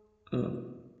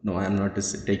 No, I am not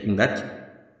taking that.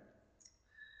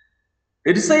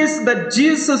 It says that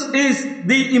Jesus is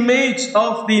the image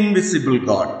of the invisible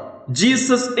God.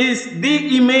 Jesus is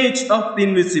the image of the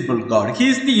invisible God. He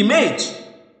is the image.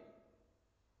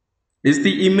 He is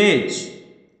the image.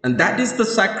 And that is the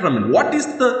sacrament. What is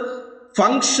the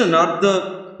function or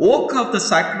the work of the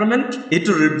sacrament? It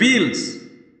reveals.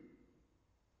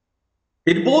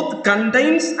 It both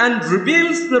contains and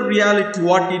reveals the reality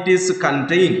what it is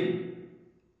containing.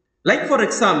 Like for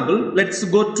example, let's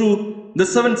go to the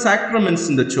 7 sacraments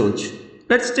in the church.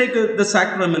 Let's take the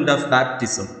sacrament of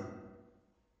baptism,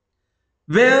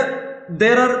 where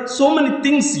there are so many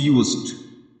things used.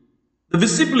 The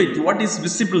visibility, what is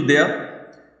visible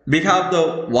there? We have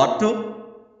the water,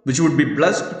 which would be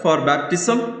blessed for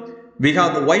baptism. We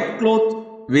have the white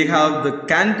cloth. We have the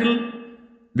candle.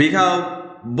 We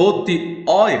have both the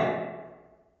oil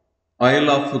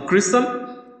of chrism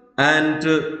and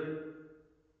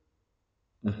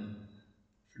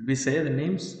should we say the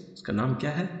names? Uska naam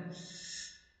kya hai?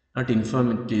 Not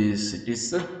infirmities, it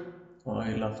is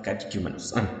oil of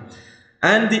catechumens.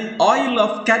 And the oil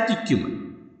of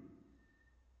catechumen.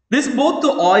 This both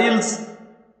the oils,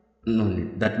 no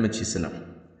need, that much is enough.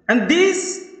 And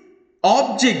these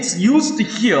objects used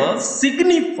here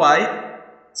signify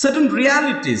certain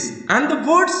realities and the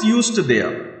words used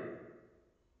there.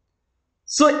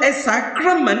 So a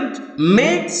sacrament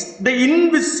makes the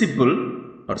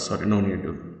invisible, or sorry, no need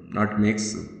to, not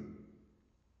makes.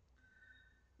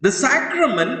 The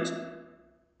sacrament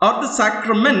or the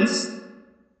sacraments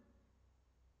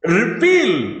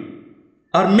reveal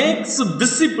or makes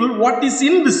visible what is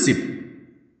invisible.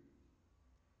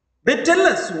 They tell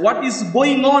us what is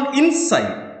going on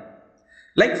inside.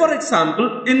 Like for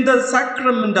example, in the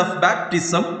sacrament of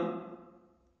baptism,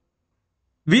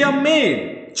 we are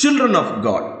made children of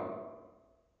God.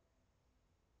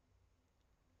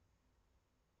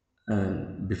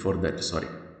 And before that,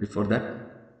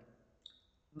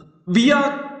 we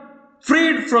are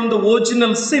freed from the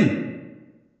original sin.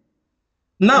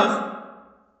 Now,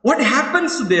 what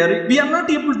happens there, we are not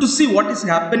able to see what is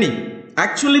happening.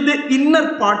 Actually, the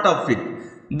inner part of it,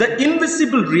 the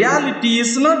invisible reality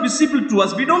is not visible to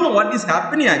us. We don't know what is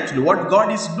happening actually, what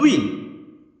God is doing.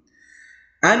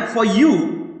 And for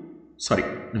you,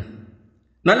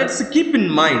 now let's keep in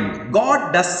mind,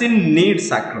 God doesn't need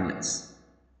sacraments.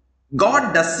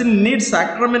 God doesn't need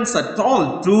sacraments at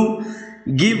all to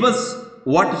give us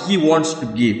what He wants to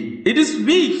give. It is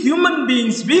we, human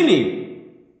beings, we need.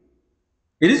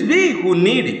 It is we who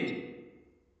need it.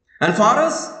 And for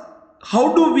us,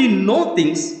 how do we know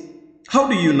things? How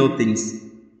do you know things?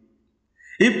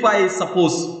 If I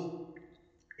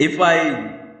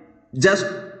just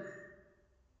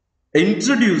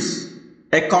introduce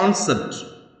a concept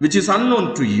which is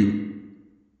unknown to you,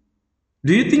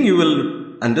 do you think you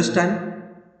will understand?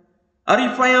 Or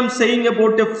if I am saying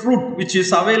about a fruit which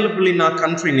is available in our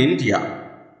country in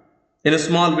India, in a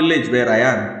small village where I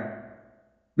am,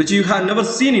 which you have never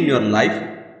seen in your life,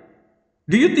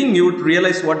 do you think you would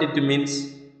realize what it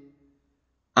means?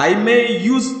 I may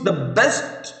use the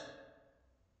best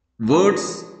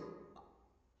words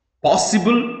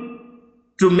possible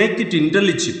to make it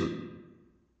intelligible,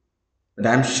 but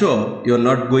I am sure you are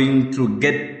not going to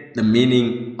get the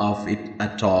meaning of it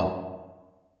at all.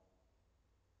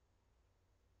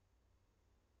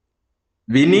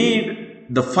 We need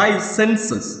the 5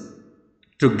 senses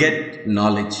to get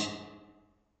knowledge.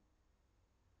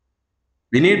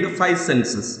 We need the five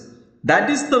senses. That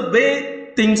is the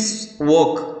way things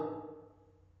work.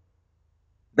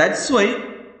 That's why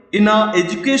in our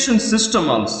education system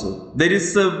also, there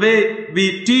is a way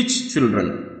we teach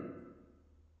children.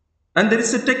 And there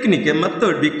is a technique, a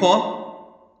method we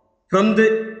call from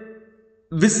the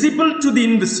visible to the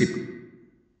invisible.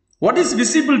 What is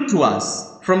visible to us?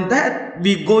 From that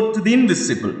we go to the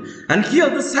invisible. And here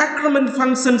the sacrament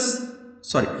functions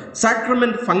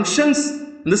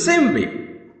in the same way.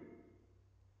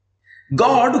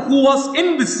 God, who was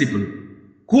invisible,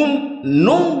 whom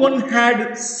no one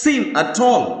had seen at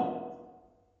all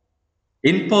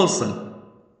in person.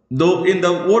 Though in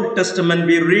the Old Testament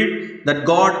we read that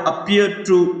God appeared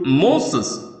to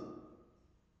Moses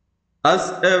as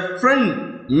a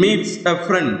friend meets a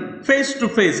friend, face to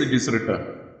face it is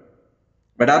written.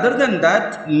 But other than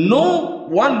that, no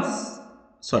one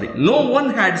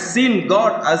had seen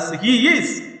God as He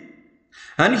is.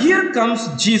 And here comes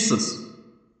Jesus,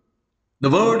 the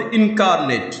Word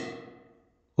incarnate,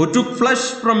 who took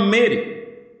flesh from Mary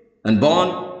and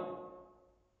born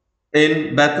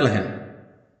in Bethlehem.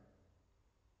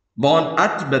 Born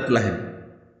at Bethlehem.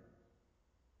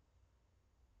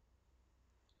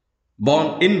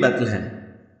 Born in Bethlehem.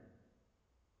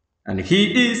 And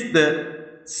He is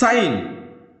the sign,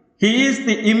 He is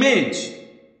the image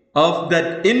of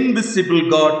that invisible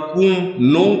God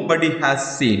whom nobody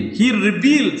has seen. He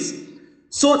reveals.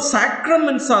 So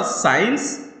sacraments are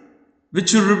signs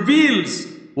which reveals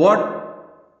what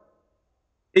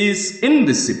is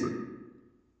invisible.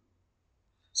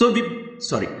 So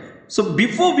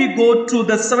before we go to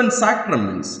the 7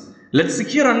 sacraments, let's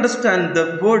here understand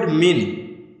the word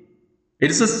meaning. It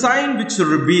is a sign which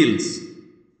reveals.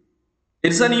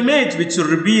 It is an image which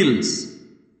reveals.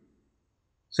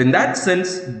 So in that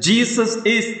sense, Jesus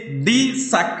is the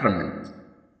sacrament.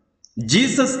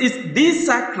 Jesus is the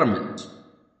sacrament.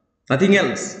 Nothing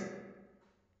else.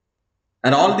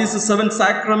 And all these 7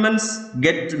 sacraments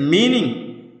get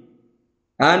meaning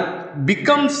and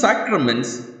become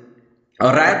sacraments,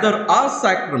 or rather are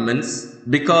sacraments,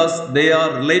 because they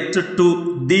are related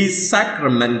to the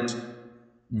sacrament,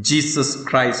 Jesus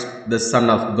Christ, the Son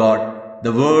of God,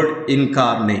 the Word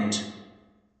incarnate.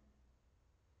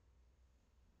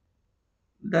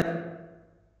 That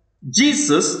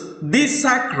Jesus, the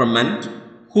sacrament,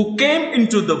 who came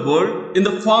into the world in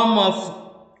the form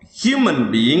of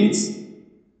human beings,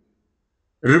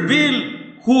 revealed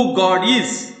who God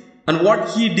is and what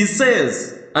He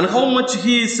desires and how much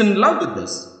He is in love with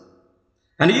us.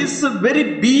 And His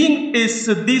very being is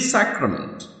the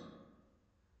sacrament.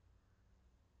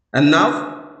 And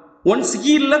now, once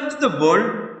He left the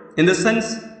world, in the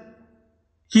sense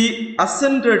He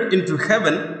ascended into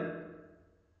heaven,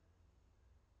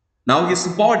 now His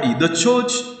body, the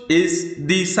church, is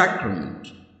the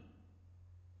sacrament.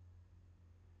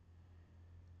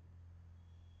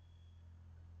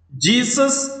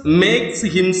 Jesus makes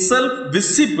Himself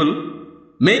visible,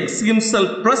 makes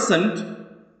Himself present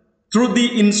through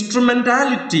the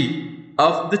instrumentality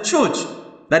of the church,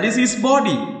 that is His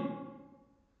body.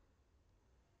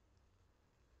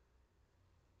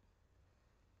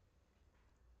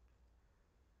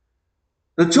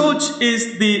 The church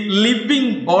is the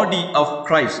living body of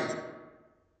Christ,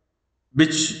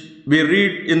 which we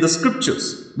read in the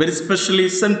scriptures, very especially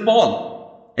St.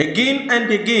 Paul again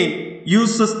and again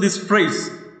uses this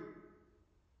phrase,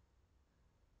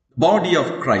 body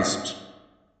of Christ.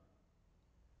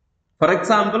 For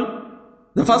example,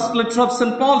 the first letter of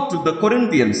St. Paul to the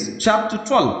Corinthians, chapter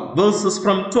 12, verses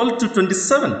from 12 to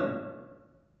 27,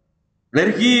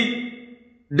 where he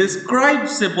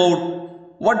describes about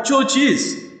what church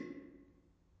is.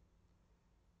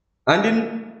 And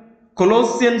in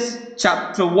Colossians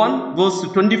chapter 1 verse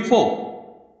 24,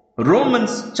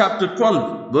 Romans chapter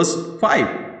 12 verse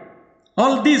 5,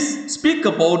 all these speak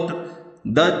about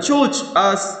the church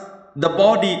as the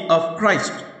body of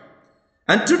Christ.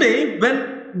 And today,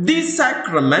 when this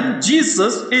sacrament,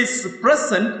 Jesus is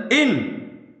present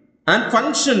in and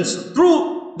functions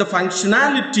through the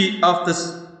functionality of the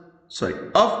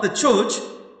church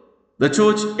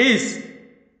is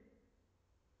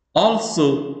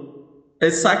also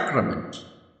a sacrament.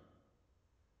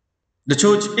 The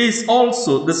church is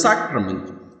also the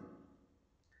sacrament.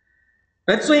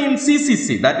 That's why in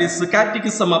CCC, that is the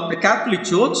Catechism of the Catholic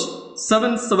Church,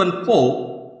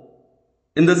 774,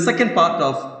 in the second part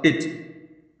of it,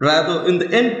 rather in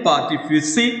the end part, if you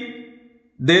see,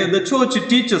 there the church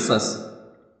teaches us.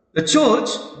 The church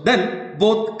then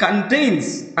both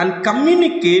contains and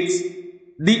communicates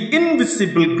the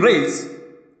invisible grace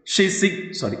she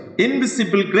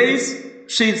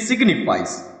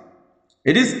signifies.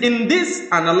 It is in this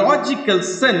analogical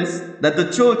sense that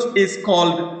the church is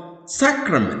called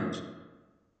sacrament.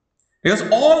 Because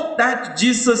all that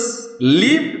Jesus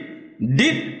lived,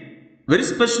 did, very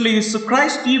especially his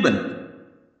Christ event,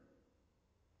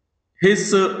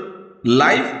 his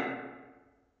life,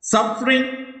 suffering,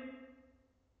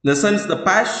 in the sense the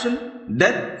passion,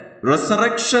 death,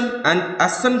 resurrection and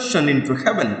ascension into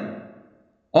heaven,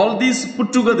 all these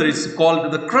put together is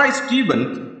called the Christ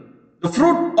event. The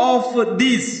fruit of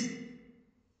these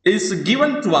is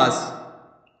given to us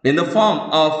in the form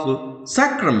of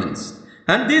sacraments,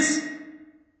 and this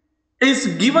is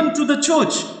given to the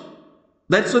church.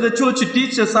 That's why the church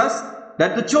teaches us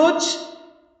that the church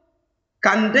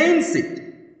contains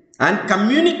it and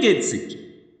communicates it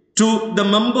to the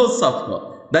members of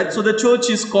her. That's why the church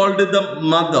is called the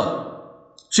mother.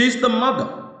 She is the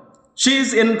mother. She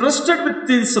is entrusted with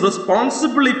this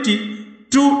responsibility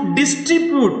to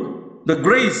distribute the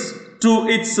grace to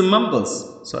its members.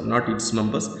 Sorry, not its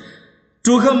members,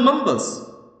 to her members.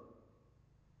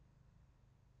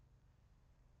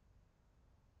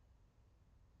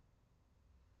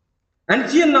 And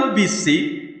here now we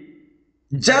see,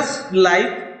 just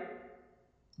like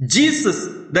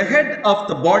Jesus, the head of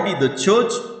the body, the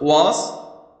church, was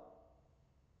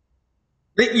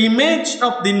the image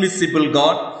of the invisible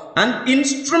God, an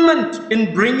instrument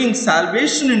in bringing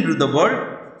salvation into the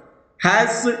world,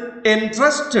 has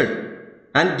entrusted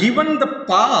and given the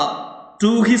power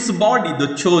to his body,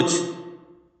 the church,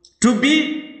 to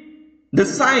be the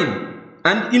sign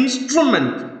and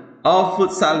instrument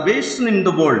of salvation in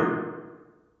the world.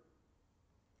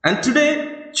 And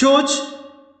today, church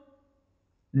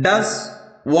does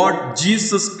what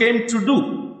Jesus came to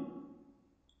do.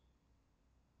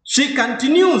 She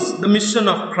continues the mission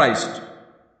of Christ.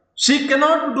 She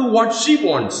cannot do what she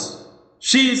wants.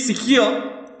 She is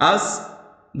here as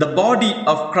the body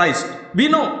of Christ. We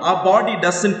know our body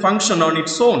doesn't function on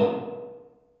its own.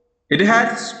 It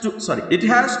has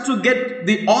to get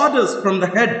the orders from the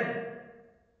head.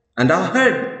 And our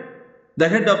head, the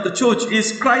head of the church,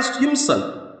 is Christ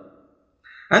himself.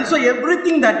 And so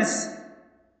everything that is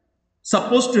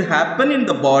supposed to happen in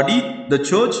the body, the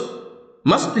church,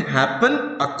 must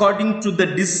happen according to the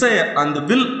desire and the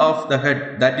will of the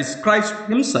head, that is Christ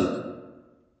himself.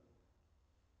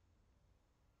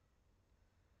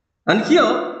 And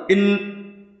here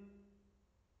in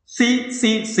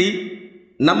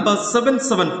number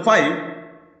 775,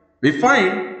 we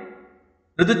find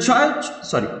that the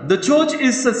church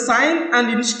is a sign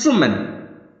and instrument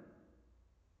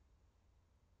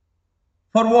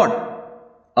for what?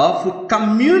 Of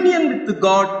communion with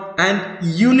God and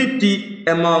unity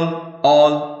among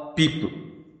all people.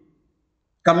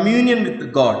 Communion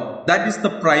with God, that is the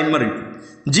primary thing.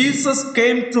 Jesus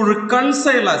came to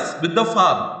reconcile us with the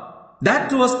Father.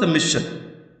 That was the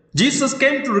mission. Jesus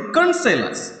came to reconcile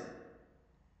us.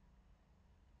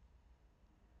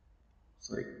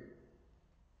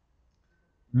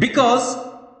 Because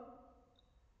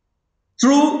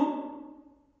through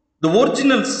the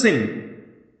original sin,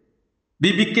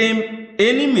 we became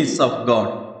enemies of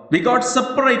God. We got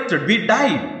separated. We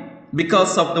died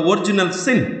because of the original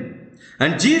sin.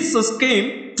 And Jesus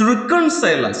came to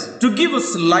reconcile us, to give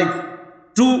us life,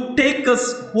 to take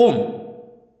us home.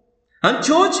 And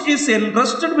church is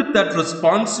entrusted with that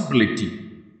responsibility.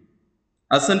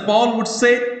 As St. Paul would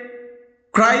say,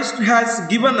 Christ has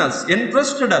given us,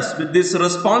 entrusted us with this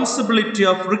responsibility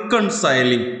of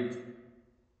reconciling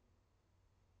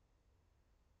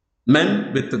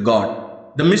men with God.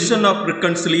 The mission of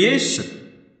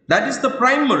reconciliation. That is the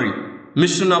primary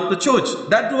mission of the church.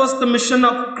 That was the mission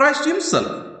of Christ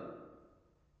himself.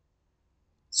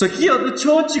 So here the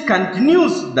church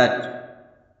continues that.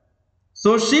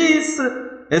 So she is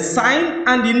a sign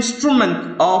and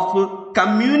instrument of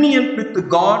communion with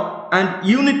God and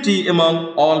unity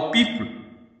among all people.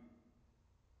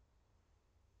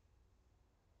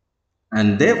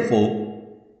 And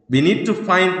therefore, we need to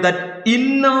find that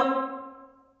inner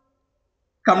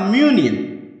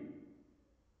communion,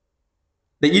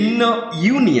 the inner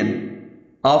union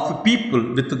of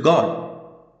people with God.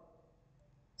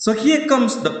 So here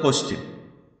comes the question.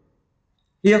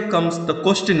 Here comes the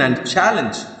question and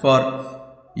challenge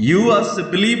for you as a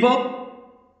believer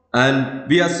and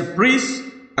we as priests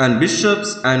and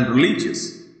bishops and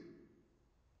religious.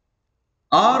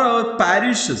 Are our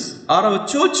parishes, are our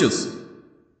churches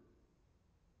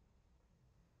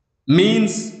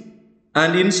means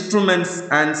and instruments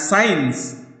and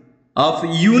signs of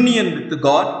union with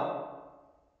God,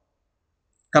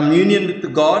 communion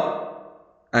with God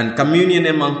and communion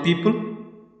among people?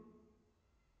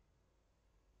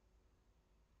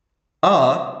 Or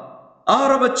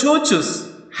are our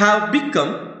churches have become,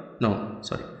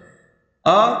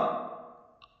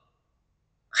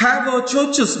 have our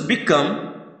churches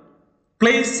become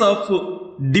place of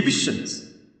divisions?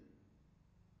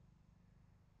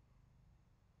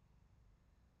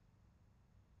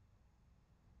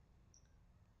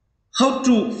 How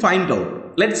to find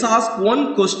out? Let's ask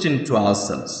one question to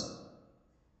ourselves.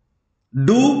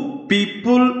 Do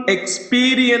people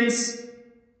experience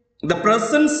the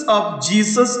presence of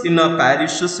Jesus in our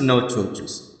parishes, in our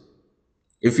churches?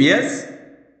 If yes,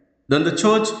 then the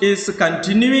church is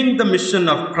continuing the mission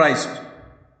of Christ.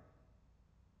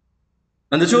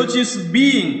 And the church is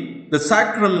being the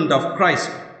sacrament of Christ.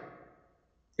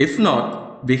 If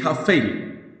not, we have failed.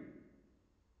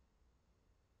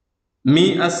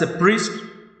 Me as a priest,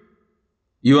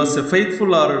 you as a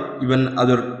faithful, or even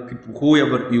other people,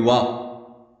 whoever you are.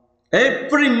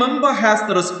 Every member has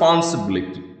the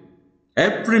responsibility.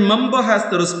 Every member has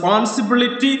the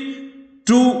responsibility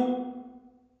to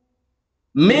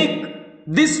make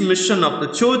this mission of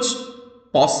the church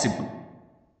possible.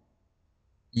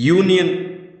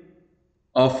 Union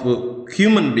of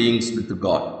human beings with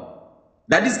God.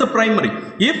 That is the primary.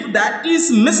 If that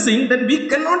is missing, then we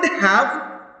cannot have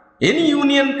any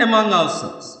union among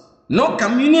ourselves. No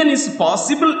communion is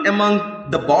possible among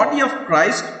the body of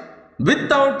Christ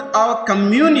without our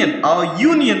communion, our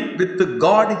union with the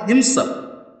God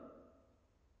Himself.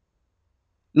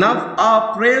 Now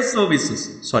our prayer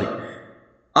services,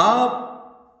 our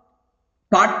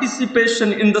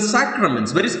participation in the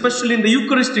sacraments, very especially in the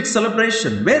Eucharistic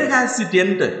celebration, where has it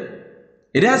ended?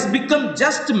 It has become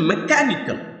just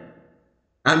mechanical.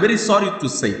 I am very sorry to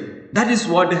say, that is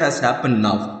what has happened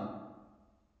now.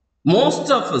 Most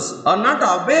of us are not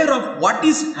aware of what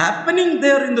is happening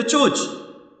there in the church.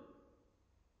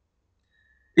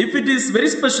 If it is very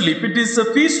especially, if it is a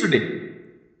feast day,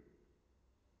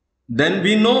 then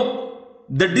we know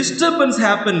the disturbance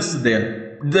happens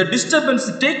there. The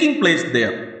disturbance taking place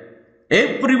there.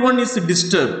 Everyone is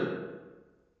disturbed.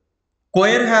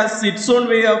 Choir has its own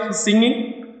way of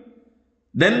singing.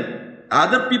 Then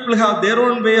other people have their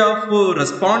own way of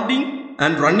responding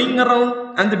and running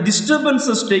around, and the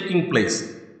disturbances taking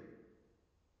place.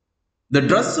 The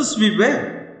dresses we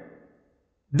wear.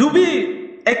 Do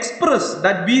we express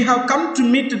that we have come to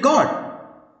meet God?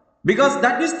 Because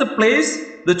that is the place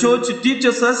the church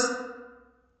teaches us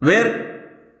where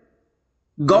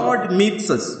God meets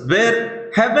us,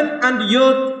 where heaven and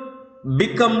earth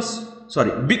become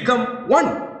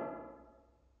one.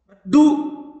 Do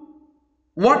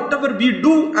whatever we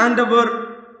do, and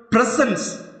our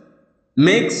presence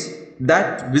makes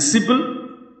that visible,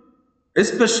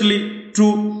 especially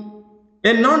to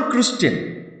a non-Christian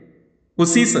who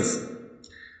sees us.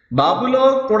 बाबू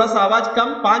लोग थोड़ा सा आवाज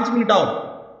कम, 5 minute और.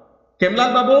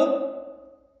 केमलाल बाबू,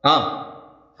 हाँ.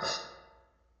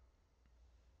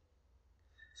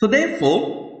 So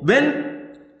therefore,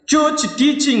 when church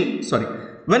teaching,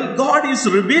 when God is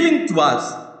revealing to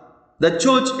us the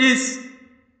church is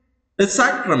a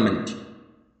sacrament,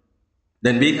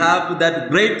 then we have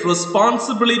that great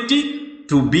responsibility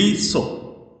to be so.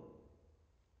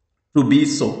 To be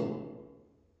so.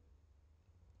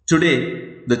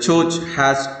 Today, the church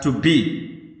has to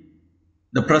be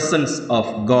the presence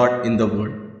of God in the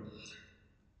world.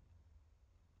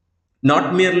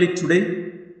 Not merely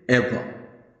today, ever.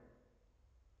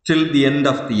 Till the end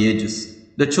of the ages.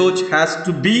 The church has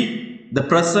to be the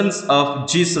presence of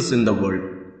Jesus in the world.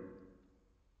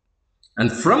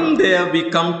 And from there we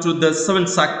come to the 7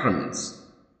 sacraments,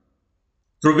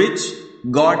 through which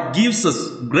God gives us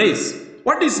grace.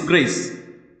 What is grace?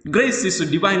 Grace is a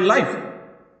divine life.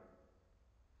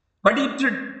 But it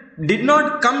did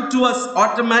not come to us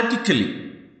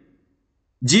automatically.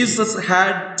 Jesus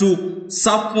had to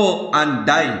suffer and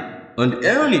die and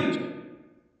earn it.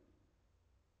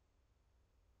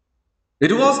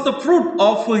 It was the fruit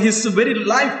of His very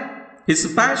life,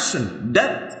 His passion,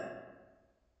 death,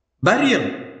 burial,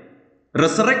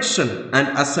 resurrection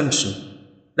and ascension.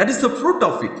 That is the fruit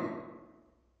of it.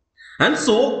 And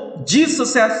so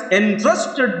Jesus has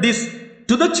entrusted this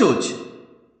to the church,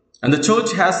 and the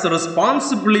church has the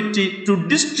responsibility to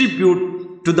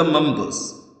distribute to the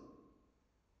members.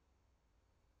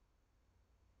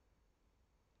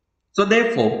 So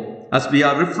therefore, as we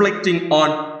are reflecting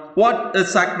on what a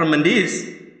sacrament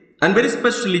is, and very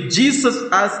especially Jesus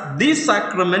as the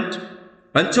sacrament,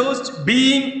 and church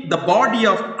being the body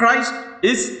of Christ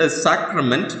is a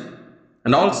sacrament,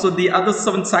 and also the other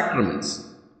 7 sacraments.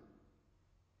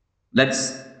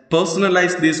 Let's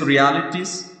personalize these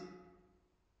realities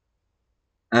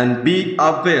and be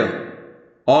aware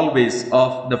always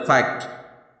of the fact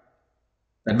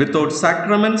that without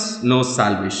sacraments, no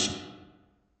salvation.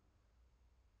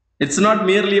 It's not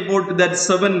merely about that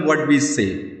 7 what we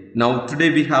say. Now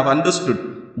today we have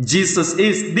understood Jesus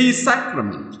is the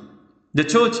sacrament. The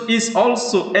church is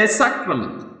also a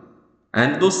sacrament.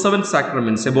 And those 7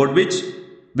 sacraments about which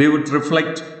we would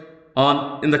reflect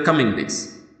on in the coming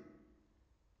days.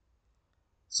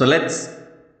 So let's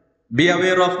be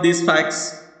aware of these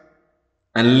facts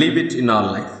and live it in our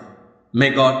life. May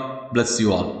God bless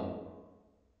you all.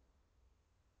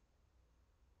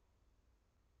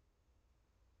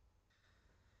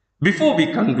 Before we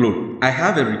conclude, I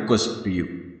have a request to you.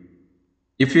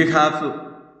 If you have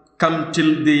come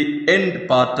till the end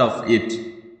part of it,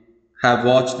 have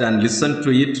watched and listened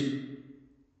to it,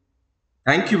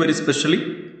 thank you very specially.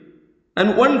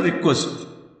 And one request,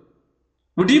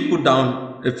 would you put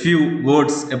down a few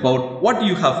words about what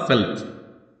you have felt?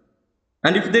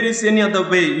 And if there is any other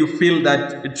way you feel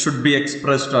that it should be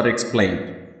expressed or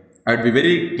explained, I would be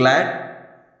very glad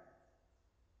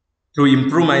to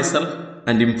improve myself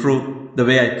and improve the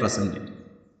way I present it.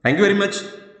 Thank you very much.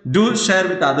 Do share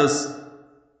with others.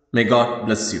 May God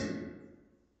bless you.